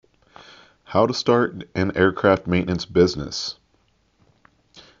How to start an aircraft maintenance business.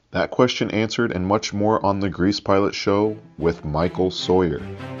 That question answered and much more on the Grease Pilot Show with Michael Sawyer.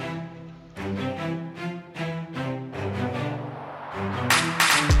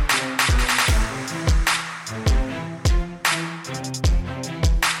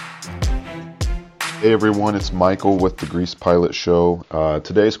 Hey everyone, it's Michael with the Grease Pilot Show.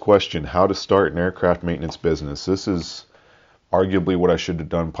 Today's question, how to start an aircraft maintenance business. This is arguably what I should have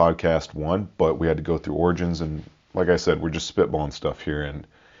done podcast one, but we had to go through origins, and like I said, we're just spitballing stuff here. And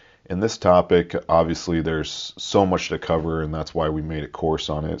in this topic, obviously there's so much to cover, and that's why we made a course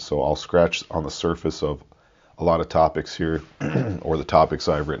on it. So I'll scratch on the surface of a lot of topics here, or the topics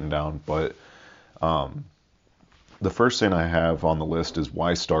I've written down. But the first thing I have on the list is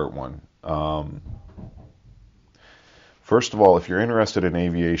why start one. First of all, if you're interested in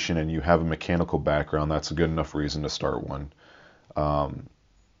aviation and you have a mechanical background, that's a good enough reason to start one.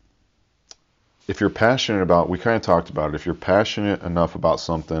 If you're passionate about, we kind of talked about it, if you're passionate enough about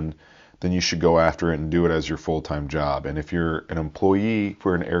something, then you should go after it and do it as your full-time job. And if you're an employee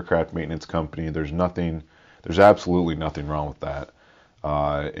for an aircraft maintenance company, there's absolutely nothing wrong with that.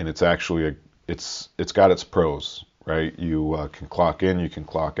 And it's actually, it's got its pros, right? You can clock in, you can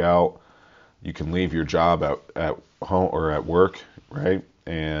clock out, you can leave your job at home or at work, right?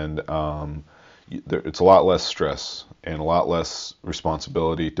 And it's a lot less stress and a lot less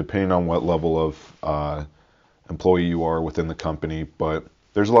responsibility, depending on what level of employee you are within the company. But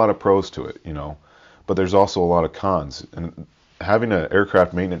there's a lot of pros to it, But there's also a lot of cons. And having an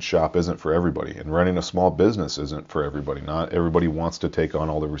aircraft maintenance shop isn't for everybody, and running a small business isn't for everybody. Not everybody wants to take on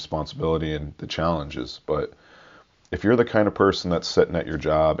all the responsibility and the challenges. But if you're the kind of person that's sitting at your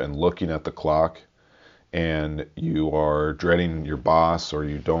job and looking at the clock, and you are dreading your boss, or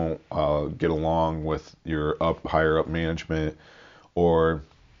you don't get along with your higher up management, or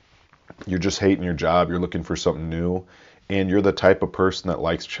you're just hating your job, you're looking for something new, and you're the type of person that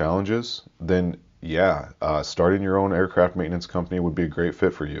likes challenges, then yeah, starting your own aircraft maintenance company would be a great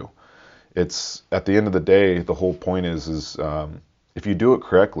fit for you. It's, at the end of the day, the whole point is if you do it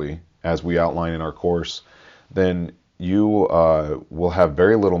correctly, as we outline in our course, then you will have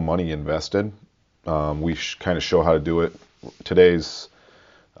very little money invested. We kind of show how to do it. Today's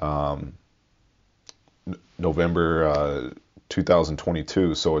November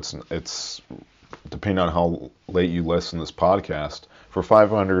 2022, so it's depending on how late you listen to this podcast. For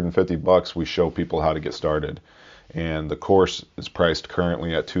 $550, we show people how to get started, and the course is priced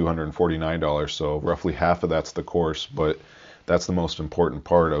currently at $249. So roughly half of that's the course, but that's the most important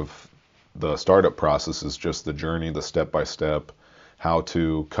part of the startup process, is just the journey, the step by step, how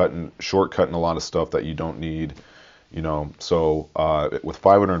to shortcutting a lot of stuff that you don't need, So with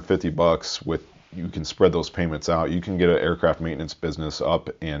 $550, you can spread those payments out. You can get an aircraft maintenance business up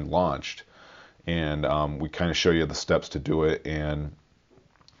and launched, and we kind of show you the steps to do it, and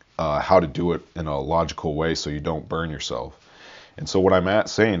how to do it in a logical way so you don't burn yourself. And so what I'm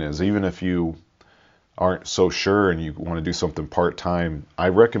saying is, even if you aren't so sure and you want to do something part-time, I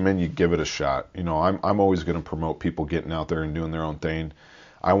recommend you give it a shot. I'm always going to promote people getting out there and doing their own thing.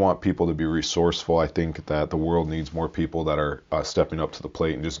 I want people to be resourceful. I think that the world needs more people that are stepping up to the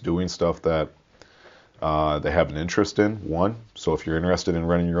plate and just doing stuff that they have an interest in, one. So if you're interested in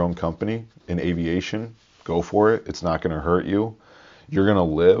running your own company in aviation, go for it. It's not going to hurt you. You're going to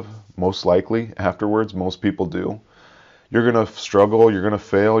live, most likely, afterwards. Most people do. You're going to struggle, you're going to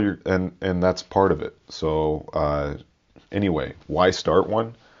fail, and that's part of it. So anyway, why start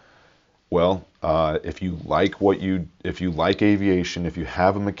one? Well, if you like aviation, if you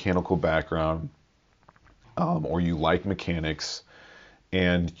have a mechanical background, or you like mechanics,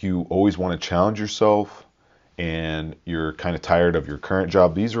 and you always want to challenge yourself, and you're kind of tired of your current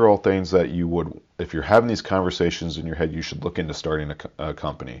job, these are all things that you would, if you're having these conversations in your head, you should look into starting a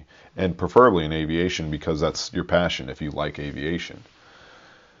company, and preferably in aviation, because that's your passion if you like aviation.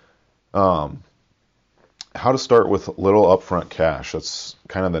 How to start with little upfront cash. That's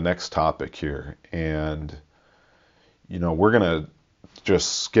kind of the next topic here. And, we're going to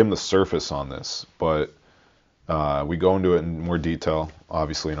just skim the surface on this, but we go into it in more detail,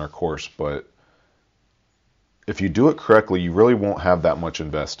 obviously, in our course. But if you do it correctly, you really won't have that much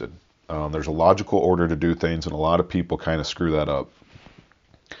invested. There's a logical order to do things, and a lot of people kind of screw that up.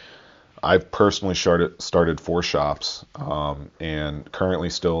 I've personally started 4 shops, and currently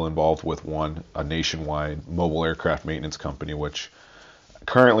still involved with one, a nationwide mobile aircraft maintenance company, which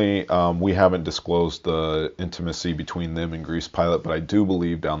currently we haven't disclosed the intimacy between them and Grease Pilot, but I do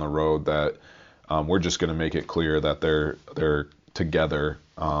believe down the road that we're just going to make it clear that they're together,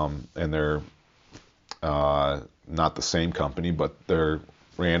 and they're not the same company, but they're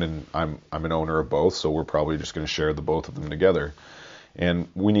ran, and I'm an owner of both, so we're probably just going to share the both of them together. And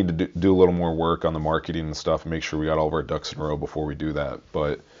we need to do a little more work on the marketing and stuff, and make sure we got all of our ducks in a row before we do that.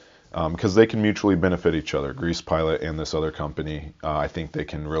 But because they can mutually benefit each other, Grease Pilot and this other company, I think they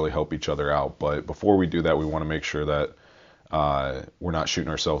can really help each other out. But before we do that, we want to make sure that we're not shooting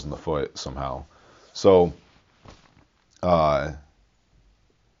ourselves in the foot somehow. So to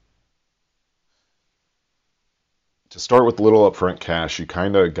start with little upfront cash, you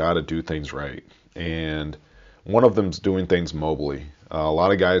kind of got to do things right. And one of them's doing things mobily. A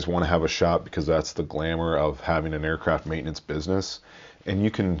lot of guys want to have a shop because that's the glamour of having an aircraft maintenance business. And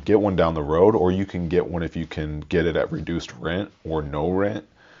you can get one down the road, or you can get one if you can get it at reduced rent or no rent,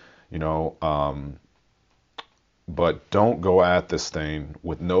 you know. But don't go at this thing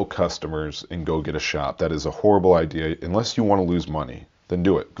with no customers and go get a shop. That is a horrible idea. Unless you want to lose money, then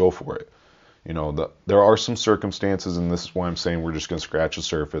do it. Go for it. You know, there are some circumstances, and this is why I'm saying we're just going to scratch the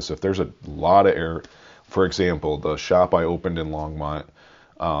surface. If there's a lot of air, for example, the shop I opened in Longmont,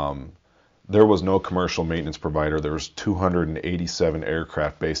 there was no commercial maintenance provider. There was 287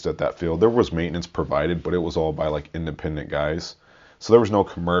 aircraft based at that field. There was maintenance provided, but it was all by like independent guys. So there was no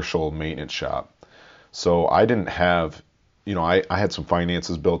commercial maintenance shop. So I didn't have, you know, I had some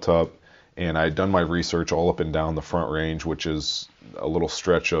finances built up, and I had done my research all up and down the Front Range, which is a little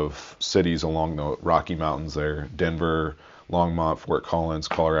stretch of cities along the Rocky Mountains there, Denver, Longmont, Fort Collins,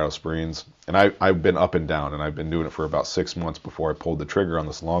 Colorado Springs. And I've been up and down, and I've been doing it for about 6 months before I pulled the trigger on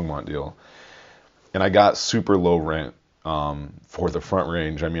this Longmont deal. And I got super low rent for the Front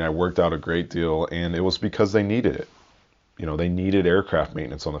Range. I mean, I worked out a great deal, and it was because they needed it. You know, they needed aircraft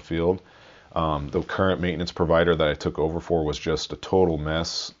maintenance on the field. The current maintenance provider that I took over for was just a total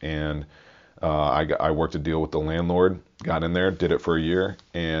mess, and I worked a deal with the landlord, got in there, did it for a year,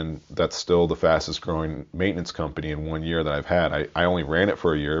 and that's still the fastest growing maintenance company in 1 year that I've had. I only ran it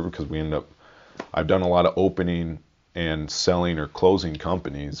for a year because I've done a lot of opening and selling or closing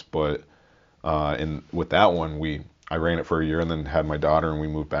companies, but with that one, I ran it for a year and then had my daughter and we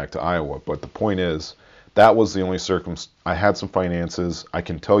moved back to Iowa. But the point is, that was the only I had some finances. I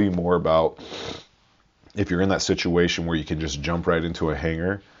can tell you more about if you're in that situation where you can just jump right into a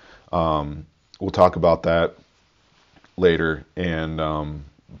hangar. We'll talk about that later,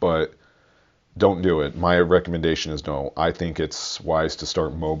 but don't do it. My recommendation is no. I think it's wise to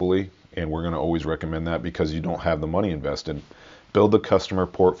start mobily, and we're going to always recommend that because you don't have the money invested. Build the customer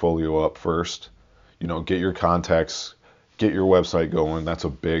portfolio up first. You know, get your contacts, get your website going. That's a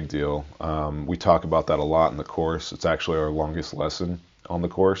big deal. We talk about that a lot in the course. It's actually our longest lesson on the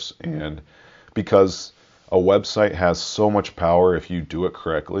course, and because a website has so much power if you do it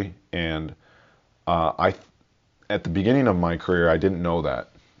correctly. And at the beginning of my career, I didn't know that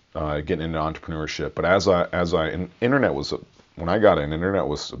getting into entrepreneurship. But when I got in, internet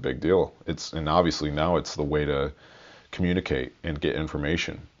was a big deal. And obviously now it's the way to communicate and get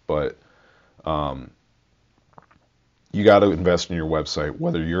information. But you got to invest in your website,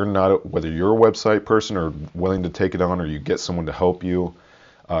 whether you're a website person or willing to take it on, or you get someone to help you.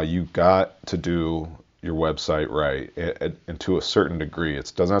 You got to do your website right, and to a certain degree.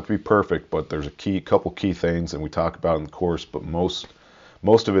 It doesn't have to be perfect, but there's couple key things, and we talk about in the course. But most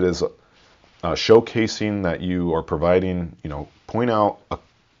of it is showcasing that you are providing. You know, point out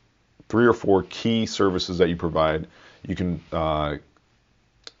 3 or 4 key services that you provide. You can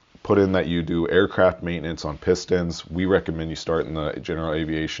put in that you do aircraft maintenance on pistons. We recommend you start in the general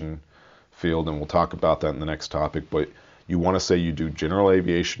aviation field, and we'll talk about that in the next topic. But you want to say you do general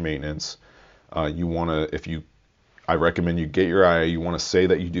aviation maintenance. I recommend you get your IA. You want to say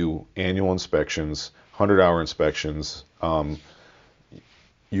that you do annual inspections, 100-hour inspections.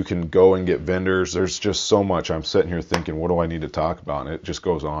 You can go and get vendors. There's just so much. I'm sitting here thinking, what do I need to talk about? And it just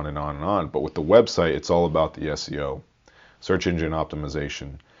goes on and on and on. But with the website, it's all about the SEO, search engine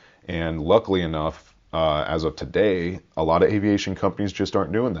optimization. And luckily enough, as of today, a lot of aviation companies just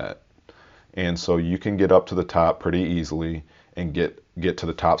aren't doing that. And so you can get up to the top pretty easily and get to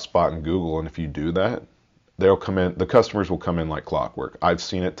the top spot in Google. And if you do that, they'll come in. The customers will come in like clockwork. I've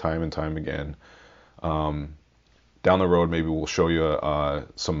seen it time and time again. Down the road, maybe we'll show you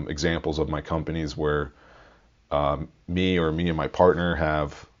some examples of my companies where me and my partner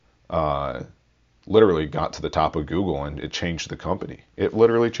have literally got to the top of Google, and it changed the company. It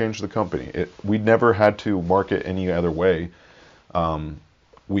literally changed the company. We never had to market any other way.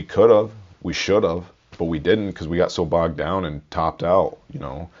 We could have, we should have, but we didn't because we got so bogged down and topped out, you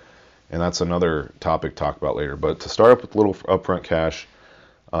know. And that's another topic to talk about later. But to start up with little upfront cash,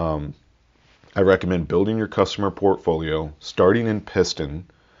 I recommend building your customer portfolio, starting in piston,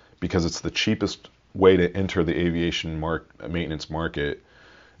 because it's the cheapest way to enter the aviation maintenance market.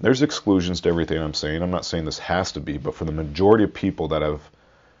 There's exclusions to everything I'm saying. I'm not saying this has to be, but for the majority of people that have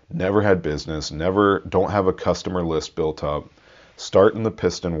never had business, don't have a customer list built up, start in the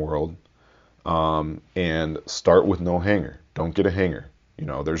piston world, and start with no hanger. Don't get a hanger.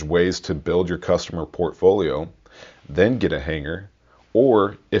 There's ways to build your customer portfolio, then get a hanger.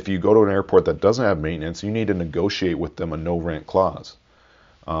 Or if you go to an airport that doesn't have maintenance, you need to negotiate with them a no rent clause.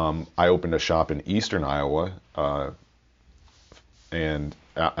 I opened a shop in eastern Iowa, and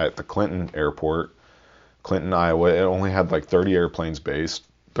at the Clinton airport, Clinton, Iowa. It only had like 30 airplanes based,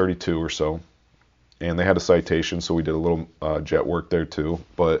 32 or so. And they had a citation, so we did a little jet work there too.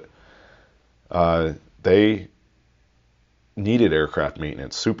 But they needed aircraft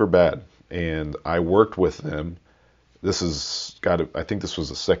maintenance super bad. And I worked with them. I think this was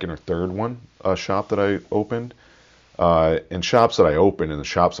the second or third shop that I opened. And shops that I opened and the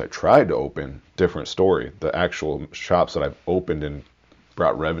shops I tried to open, different story. The actual shops that I've opened and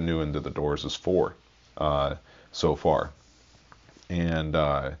brought revenue into the doors is 4 so far. And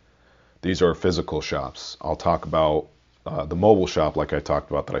these are physical shops. I'll talk about the mobile shop, like I talked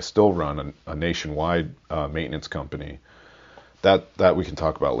about, that I still run, a nationwide maintenance company. That we can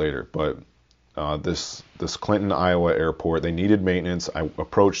talk about later. But this Clinton, Iowa airport, they needed maintenance. I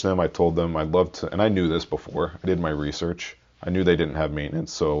approached them. I told them I'd love to, and I knew this before. I did my research. I knew they didn't have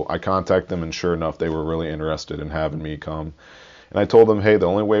maintenance. So I contacted them, and sure enough, they were really interested in having me come. And I told them, hey, the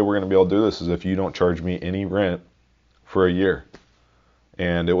only way we're going to be able to do this is if you don't charge me any rent for a year.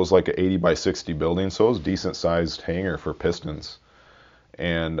 And it was like an 80 by 60 building, so it was a decent sized hangar for pistons.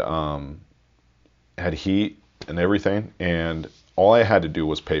 And had heat and everything. And all I had to do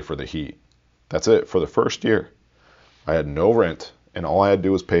was pay for the heat. That's it. For the first year, I had no rent, and all I had to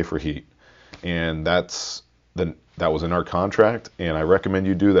do was pay for heat. And that was in our contract, and I recommend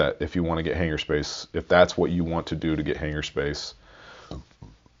you do that if you want to get hangar space, if that's what you want to do to get hangar space.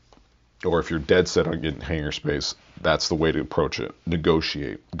 Or if you're dead set on getting hangar space, that's the way to approach it.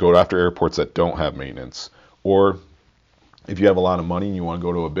 Negotiate. Go after airports that don't have maintenance. Or if you have a lot of money and you want to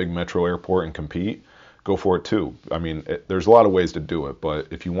go to a big metro airport and compete, go for it too. I mean, there's a lot of ways to do it, but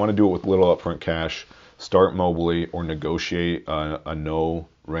if you want to do it with little upfront cash, start mobily or negotiate a no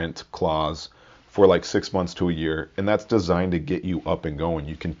rent clause for like 6 months to a year, and that's designed to get you up and going.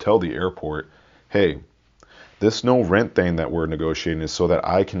 You can tell the airport, hey, this no rent thing that we're negotiating is so that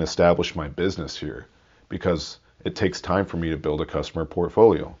I can establish my business here, because it takes time for me to build a customer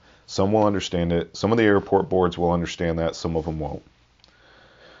portfolio. Some will understand it. Some of the airport boards will understand that. Some of them won't.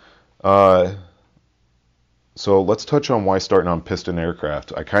 So let's touch on why starting on piston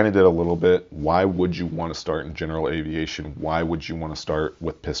aircraft. I kind of did a little bit. Why would you want to start in general aviation? Why would you want to start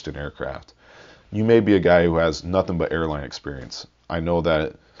with piston aircraft? You may be a guy who has nothing but airline experience. I know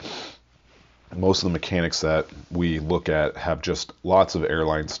that most of the mechanics that we look at have just lots of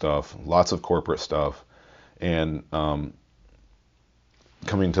airline stuff, lots of corporate stuff, and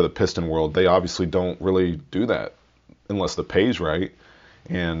coming to the piston world, they obviously don't really do that unless the pay's right.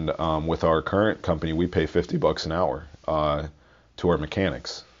 And with our current company, we pay $50 an hour to our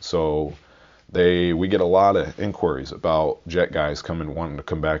mechanics. So we get a lot of inquiries about jet guys wanting to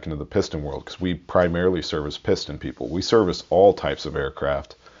come back into the piston world, because we primarily service piston people. We service all types of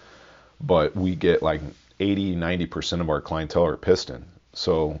aircraft, but we get like 80-90% of our clientele are piston.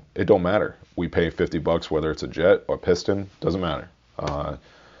 So it don't matter. We pay $50 whether it's a jet or piston, doesn't matter.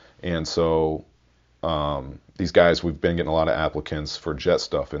 And so these guys, we've been getting a lot of applicants for jet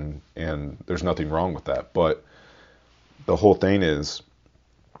stuff, and there's nothing wrong with that. But the whole thing is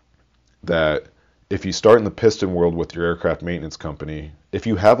that if you start in the piston world with your aircraft maintenance company, if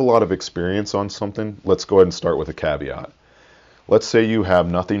you have a lot of experience on something, let's go ahead and start with a caveat. Let's say you have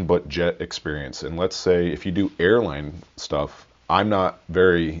nothing but jet experience, and let's say if you do airline stuff, I'm not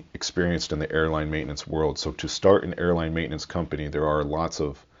very experienced in the airline maintenance world. So to start an airline maintenance company, there are lots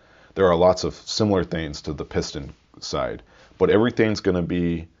of similar things to the piston side, but everything's going to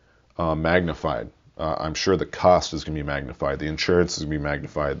be magnified. I'm sure the cost is going to be magnified. The insurance is going to be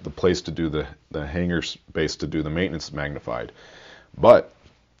magnified. The place to do the hangar space to do the maintenance is magnified. But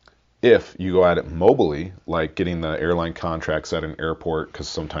if you go at it mobily, like getting the airline contracts at an airport, because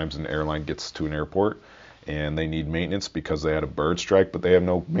sometimes an airline gets to an airport and they need maintenance because they had a bird strike, but they have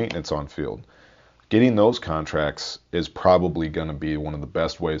no maintenance on field. Getting those contracts is probably going to be one of the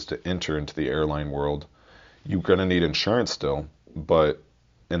best ways to enter into the airline world. You're going to need insurance still,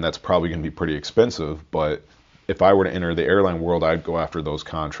 and that's probably going to be pretty expensive. But if I were to enter the airline world, I'd go after those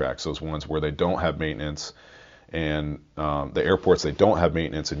contracts, those ones where they don't have maintenance, and the airports they don't have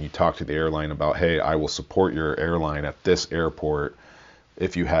maintenance, and you talk to the airline about, hey, I will support your airline at this airport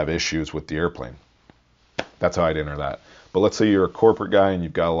if you have issues with the airplane. That's how I'd enter that. But let's say you're a corporate guy and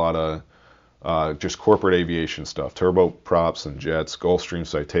you've got a lot of just corporate aviation stuff, turboprops and jets, Gulfstream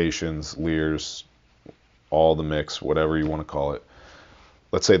citations, Lears, all the mix, whatever you want to call it.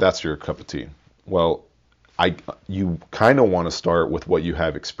 Let's say that's your cup of tea. Well, you kind of want to start with what you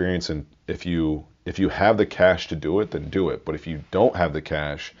have experience in. If you have the cash to do it, then do it. But if you don't have the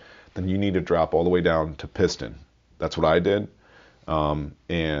cash, then you need to drop all the way down to piston. That's what I did.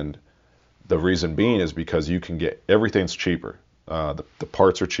 And the reason being is because you can get everything's cheaper. The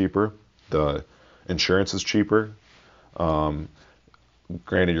parts are cheaper. The insurance is cheaper.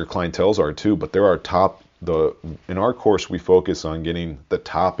 Granted, your clientels are too, but there are in our course, we focus on getting the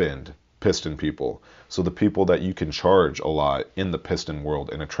top end piston people. So the people that you can charge a lot in the piston world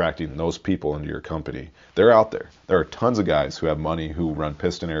and attracting those people into your company. They're out there. There are tons of guys who have money who run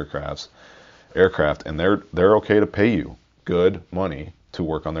piston aircraft, and they're okay to pay you good money to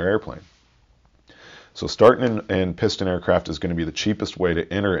work on their airplane. So starting in piston aircraft is going to be the cheapest way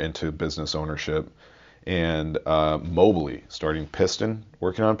to enter into business ownership. And mobily, starting piston,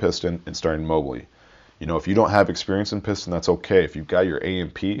 working on piston, and starting mobily. You know, if you don't have experience in piston, that's okay. If you've got your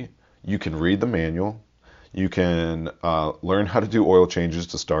A&P, you can read the manual. You can learn how to do oil changes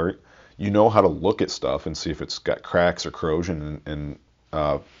to start. You know how to look at stuff and see if it's got cracks or corrosion, and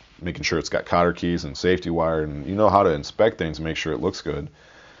making sure it's got cotter keys and safety wire. And you know how to inspect things and make sure it looks good.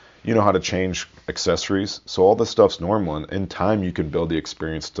 You know how to change accessories. So all this stuff's normal, and in time you can build the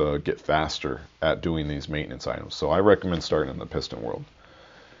experience to get faster at doing these maintenance items. So I recommend starting in the piston world.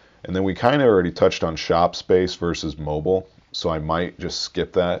 And then we kind of already touched on shop space versus mobile, so I might just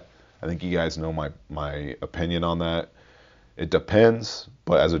skip that. I think you guys know my opinion on that. It depends,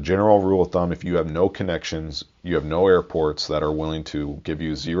 but as a general rule of thumb, if you have no connections, you have no airports that are willing to give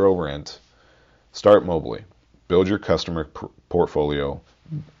you zero rent, start mobily. Build your customer portfolio.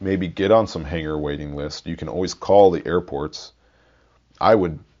 Maybe get on some hangar waiting list. You can always call the airports. I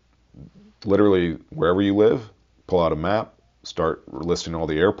would literally, wherever you live, pull out a map, start listing all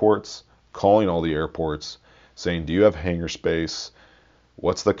the airports, calling all the airports, saying, do you have hangar space?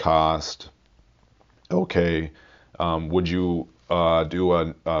 What's the cost? Okay, would you do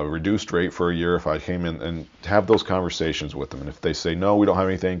a reduced rate for a year if I came in, and have those conversations with them? And if they say, no, we don't have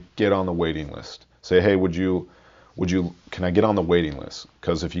anything, get on the waiting list. Say, hey, can I get on the waiting list?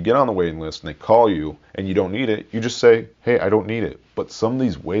 Because if you get on the waiting list and they call you and you don't need it, you just say, hey, I don't need it. But some of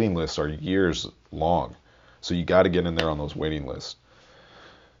these waiting lists are years long. So you got to get in there on those waiting lists.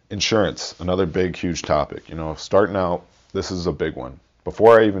 Insurance, another big, huge topic. You know, starting out, this is a big one.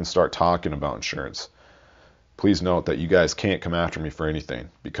 Before I even start talking about insurance, please note that you guys can't come after me for anything,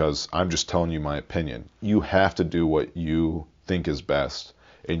 because I'm just telling you my opinion. You have to do what you think is best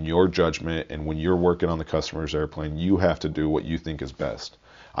in your judgment, and when you're working on the customer's airplane, you have to do what you think is best.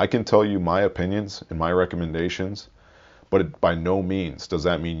 I can tell you my opinions and my recommendations, but by no means does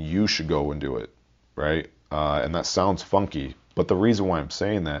that mean you should go and do it, right? And that sounds funky, but the reason why I'm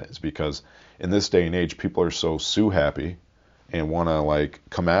saying that is because in this day and age, people are so sue happy and want to like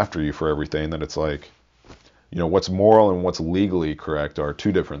come after you for everything that it's like, you know, what's moral and what's legally correct are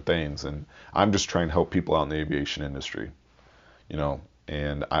two different things. And I'm just trying to help people out in the aviation industry, you know,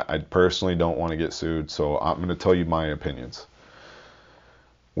 and I personally don't want to get sued, so I'm going to tell you my opinions.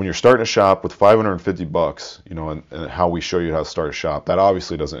 When you're starting a shop with $550, you know, and how we show you how to start a shop, that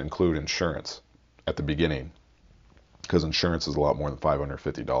obviously doesn't include insurance at the beginning, because insurance is a lot more than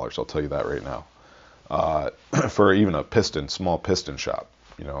 $550. I'll tell you that right now. For even a small piston shop,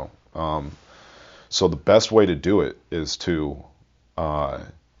 you know. So the best way to do it is to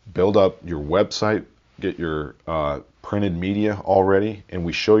build up your website, get your printed media already, and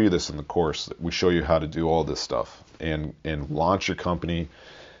we show you this in the course. We show you how to do all this stuff and launch your company,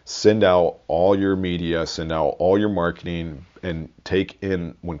 send out all your media, send out all your marketing, and take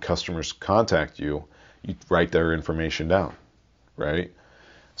in, when customers contact you, you write their information down, right?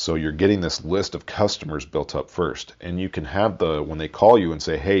 So you're getting this list of customers built up first, and you can have when they call you and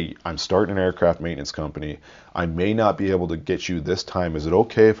say, hey, I'm starting an aircraft maintenance company. I may not be able to get you this time. Is it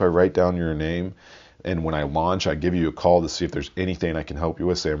okay if I write down your name? And when I launch, I give you a call to see if there's anything I can help you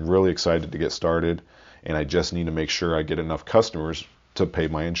with. Say, I'm really excited to get started, and I just need to make sure I get enough customers to pay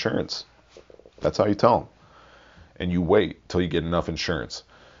my insurance. That's how you tell them. And you wait till you get enough insurance.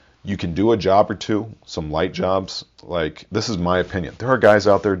 You can do a job or two, some light jobs. Like, this is my opinion. There are guys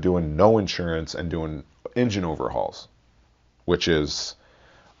out there doing no insurance and doing engine overhauls, which is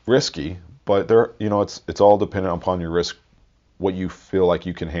risky, but you know, it's all dependent upon your risk, what you feel like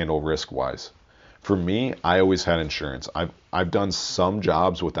you can handle risk-wise. For me, I always had insurance. I've done some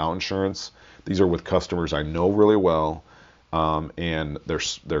jobs without insurance. These are with customers I know really well, and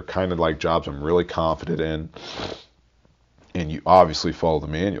they're kind of like jobs I'm really confident in. and you obviously follow the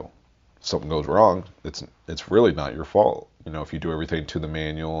manual. Something goes wrong, it's really not your fault. If you do everything to the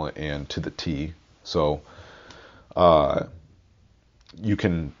manual and to the T. So uh, you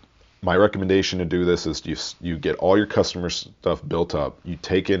can. My recommendation to do this is you get all your customer stuff built up. You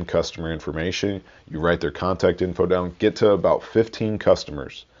take in customer information. You write their contact info down. Get to about 15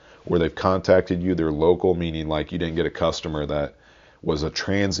 customers where they've contacted you. They're local, meaning like you didn't get a customer that was a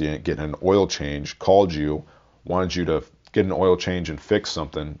transient getting an oil change, called you, wanted you to get an oil change and fix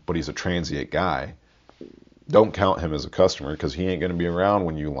something, but he's a transient guy. Don't count him as a customer because he ain't going to be around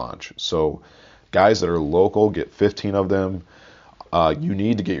when you launch. So guys that are local, get 15 of them. You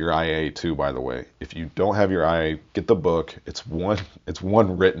need to get your IA too, by the way. If you don't have your IA, get the book. It's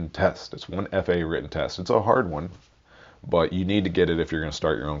one written test. It's one FAA written test. It's a hard one, but you need to get it if you're going to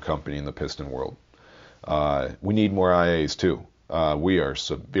start your own company in the piston world. We need more IAs too. We are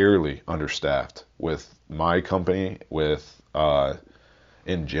severely understaffed with my company, with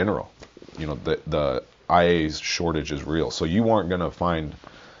in general. The IA's shortage is real. So you aren't going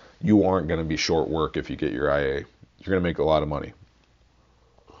to be short work if you get your IA. You're going to make a lot of money.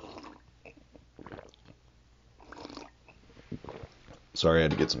 Sorry, I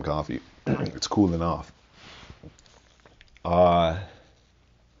had to get some coffee. It's cooling off.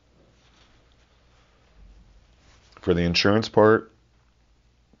 For the insurance part,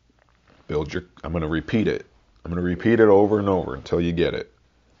 I'm going to repeat it. I'm going to repeat it over and over until you get it.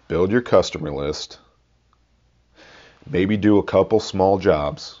 Build your customer list. Maybe do a couple small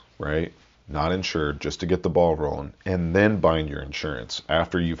jobs, right? Not insured, just to get the ball rolling. And then bind your insurance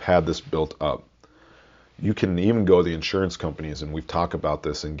after you've had this built up. You can even go to the insurance companies, and we've talked about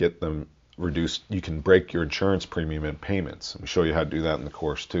this, and get them reduced. You can break your insurance premium in payments. We show you how to do that in the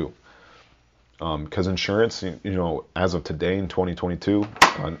course too. Because insurance, as of today in 2022,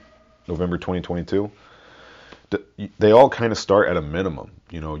 on November 2022, they all kind of start at a minimum.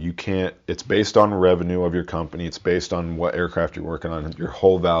 You can't, it's based on revenue of your company. It's based on what aircraft you're working on, your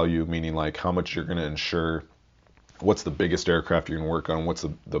whole value, meaning like how much you're going to insure, what's the biggest aircraft you're going to work on, what's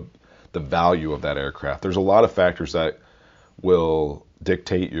the value of that aircraft. There's a lot of factors that will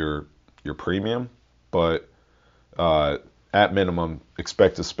dictate your premium, but at minimum,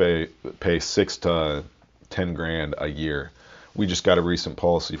 expect to pay 6 to 10 grand a year. We just got a recent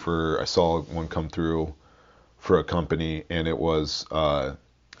policy I saw one come through for a company, and it was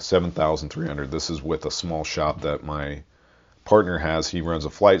 $7,300. This is with a small shop that my partner has. He runs a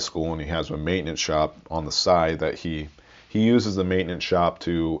flight school, and he has a maintenance shop on the side that he uses the maintenance shop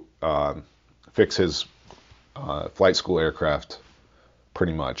to fix his flight school aircraft,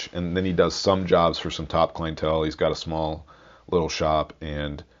 pretty much. And then he does some jobs for some top clientele. He's got a small little shop,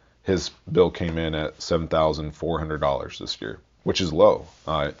 and his bill came in at $7,400 this year, which is low.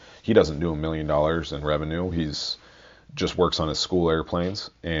 He doesn't do $1 million in revenue. He's just works on his school airplanes,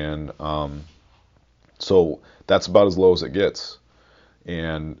 and so that's about as low as it gets.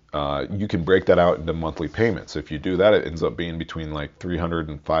 And you can break that out into monthly payments. If you do that, it ends up being between like $300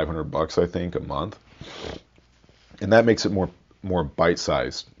 and $500 I think a month, and that makes it more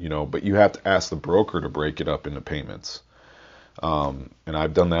bite-sized, but you have to ask the broker to break it up into payments. And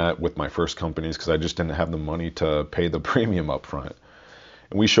I've done that with my first companies because I just didn't have the money to pay the premium up front.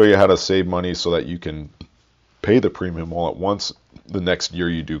 And we show you how to save money so that you can pay the premium all at once the next year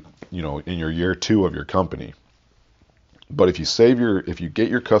you do, in your year 2 of your company. But if you get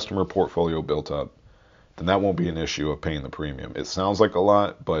your customer portfolio built up, then that won't be an issue of paying the premium. It sounds like a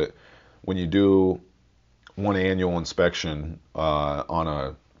lot, but when you do one annual inspection on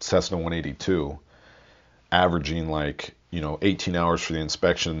a Cessna 182, averaging 18 hours for the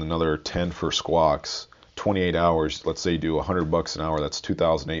inspection, another 10 for squawks, 28 hours, let's say you do $100 an hour, that's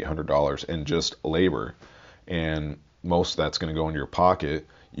 $2,800 in just labor, and most of that's going to go into your pocket.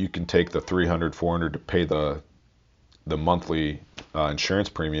 You can take the $300, $400 to pay the monthly insurance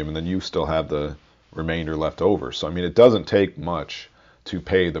premium, and then you still have the remainder left over. So it doesn't take much to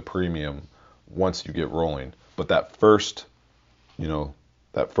pay the premium once you get rolling, but that first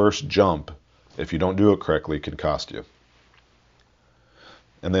jump, if you don't do it correctly, can cost you.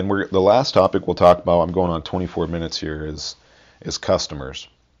 And then the last topic we'll talk about, I'm going on 24 minutes here, is customers.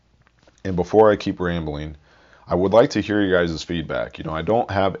 And before I keep rambling, I would like to hear you guys' feedback. I don't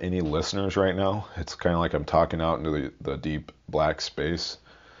have any listeners right now. It's kind of like I'm talking out into the deep black space.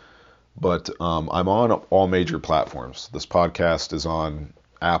 But I'm on all major platforms. This podcast is on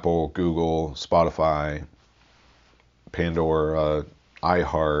Apple, Google, Spotify, Pandora,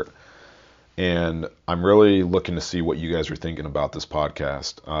 iHeart. And I'm really looking to see what you guys are thinking about this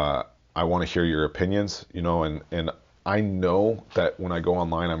podcast. I want to hear your opinions, and I know that when I go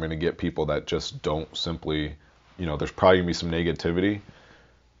online, I'm going to get people that just don't simply, there's probably going to be some negativity.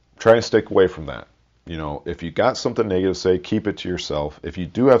 Try to stick away from that. If you got something negative to say, keep it to yourself. If you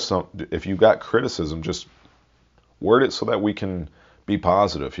got criticism, just word it so that we can be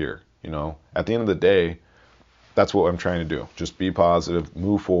positive here. At the end of the day, that's what I'm trying to do. Just be positive,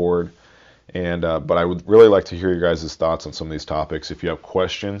 move forward. And but I would really like to hear your guys' thoughts on some of these topics. If you have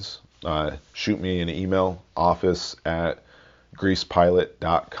questions, shoot me an email,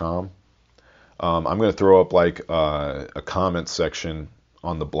 office@greasepilot.com. I'm going to throw up like a comment section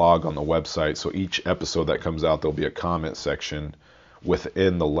on the blog on the website. So each episode that comes out, there'll be a comment section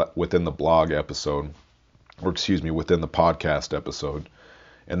within the blog episode, or excuse me, within the podcast episode.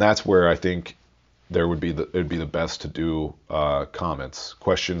 And that's where I think it'd be the best to do comments,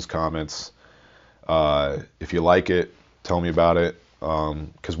 questions, comments. If you like it, tell me about it,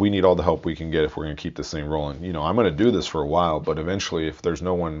 because we need all the help we can get if we're going to keep this thing rolling. I'm going to do this for a while, but eventually, if there's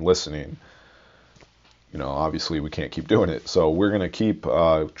no one listening, obviously we can't keep doing it. So we're going to keep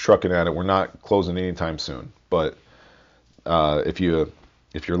trucking at it. We're not closing anytime soon. But if you're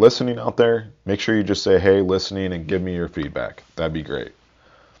listening out there, make sure you just say, hey, listening, and give me your feedback. That'd be great.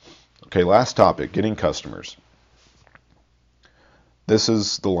 Okay, last topic, getting customers. This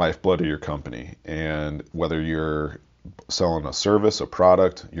is the lifeblood of your company, and whether you're selling a service, a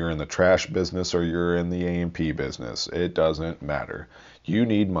product, you're in the trash business, or you're in the A&P business, it doesn't matter. You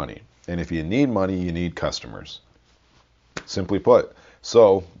need money, and if you need money, you need customers. Simply put.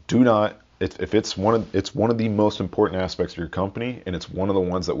 So do not, if it's one of the most important aspects of your company, and it's one of the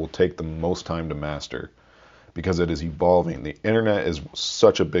ones that will take the most time to master, because it is evolving. The internet is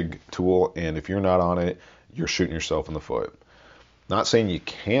such a big tool, and if you're not on it, you're shooting yourself in the foot. Not saying you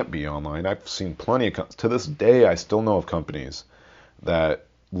can't be online. I've seen plenty of, to this day, I still know of companies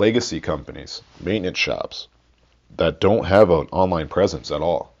legacy companies, maintenance shops, that don't have an online presence at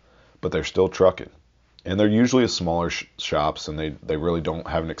all, but they're still trucking. And they're usually smaller shops, and they really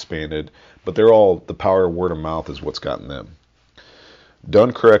haven't expanded, but the power of word of mouth is what's gotten them.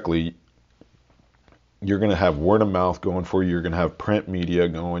 Done correctly, you're going to have word of mouth going for you. You're going to have print media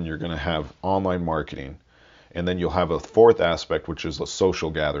going. You're going to have online marketing. And then you'll have a fourth aspect, which is the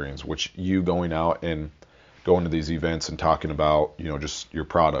social gatherings, which you going out and going to these events and talking about, just your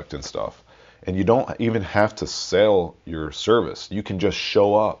product and stuff. And you don't even have to sell your service. You can just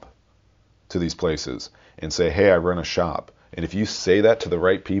show up to these places and say, hey, I run a shop. And if you say that to the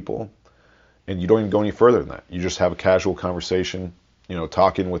right people, and you don't even go any further than that, you just have a casual conversation,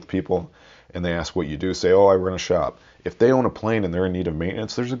 talking with people, and they ask what you do, say, oh, I run a shop. If they own a plane and they're in need of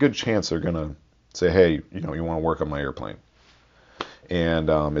maintenance, there's a good chance they're going to say, hey, you want to work on my airplane. And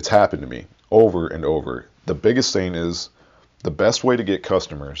it's happened to me over and over. The biggest thing is the best way to get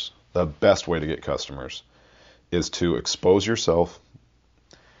customers is to expose yourself,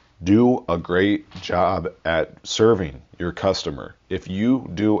 do a great job at serving your customer. If you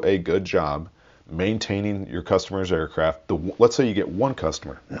do a good job maintaining your customer's aircraft, let's say you get one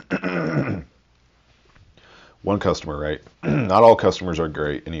customer. One customer, right? Not all customers are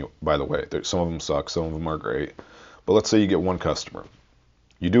great, by the way. Some of them suck, some of them are great. But let's say you get one customer.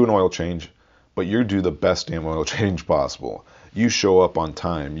 You do an oil change, but you do the best damn oil change possible. You show up on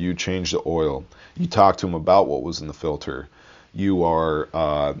time. You change the oil. You talk to him about what was in the filter. You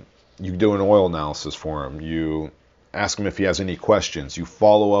do an oil analysis for him. You ask him if he has any questions. You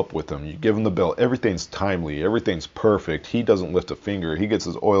follow up with him. You give him the bill. Everything's timely. Everything's perfect. He doesn't lift a finger. He gets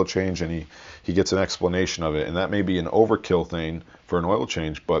his oil change, and he gets an explanation of it. And that may be an overkill thing for an oil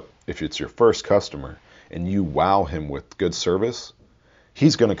change, but if it's your first customer and you wow him with good service,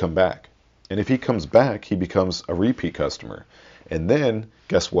 he's going to come back. And if he comes back, he becomes a repeat customer. And then,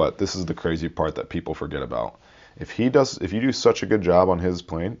 guess what? This is the crazy part that people forget about. If you do such a good job on his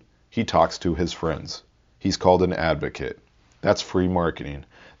plane, he talks to his friends. He's called an advocate. That's free marketing.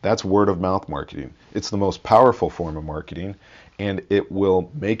 That's word of mouth marketing. It's the most powerful form of marketing, and it will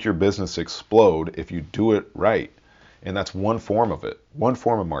make your business explode if you do it right. And that's one form of it, one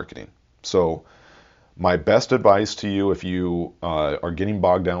form of marketing. So my best advice to you, if you are getting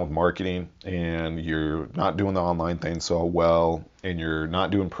bogged down with marketing and you're not doing the online thing so well, and you're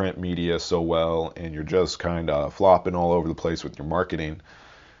not doing print media so well, and you're just kind of flopping all over the place with your marketing,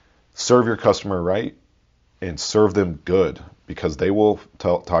 serve your customer right and serve them good, because they will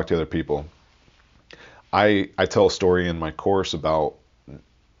talk to other people. I tell a story in my course about a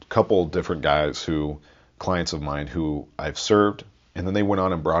couple different guys clients of mine who I've served, and then they went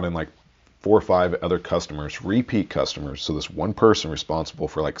on and brought in like 4 or 5 other customers, repeat customers. So this one person responsible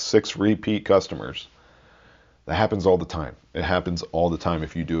for like 6 repeat customers. That happens all the time. It happens all the time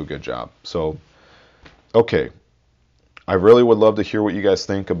if you do a good job. So, okay. I really would love to hear what you guys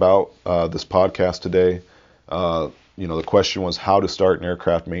think about this podcast today. The question was how to start an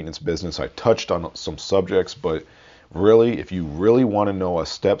aircraft maintenance business. I touched on some subjects, but really, if you really want to know a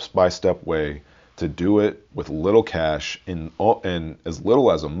step-by-step way to do it with little cash in as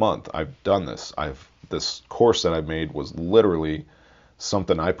little as a month, I've done this. This course that I made was literally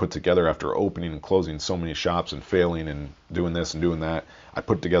something I put together after opening and closing so many shops and failing and doing this and doing that. I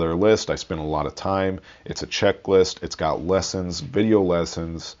put together a list. I spent a lot of time. It's a checklist. It's got lessons, video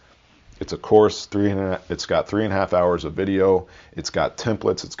lessons. It's a course. It's got 3.5 hours of video. It's got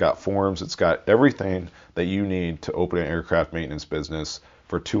templates. It's got forms. It's got everything that you need to open an aircraft maintenance business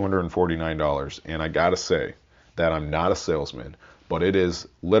for $249. And I gotta say that I'm not a salesman, but it is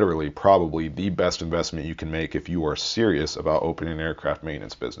literally probably the best investment you can make if you are serious about opening an aircraft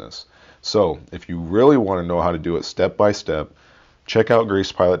maintenance business. So if you really want to know how to do it step by step, check out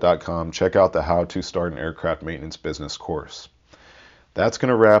greasepilot.com. Check out the How to Start an Aircraft Maintenance Business course. That's going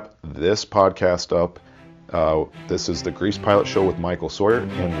to wrap this podcast up. This is the Grease Pilot Show with Michael Sawyer,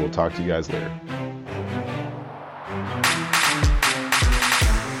 and we'll talk to you guys later.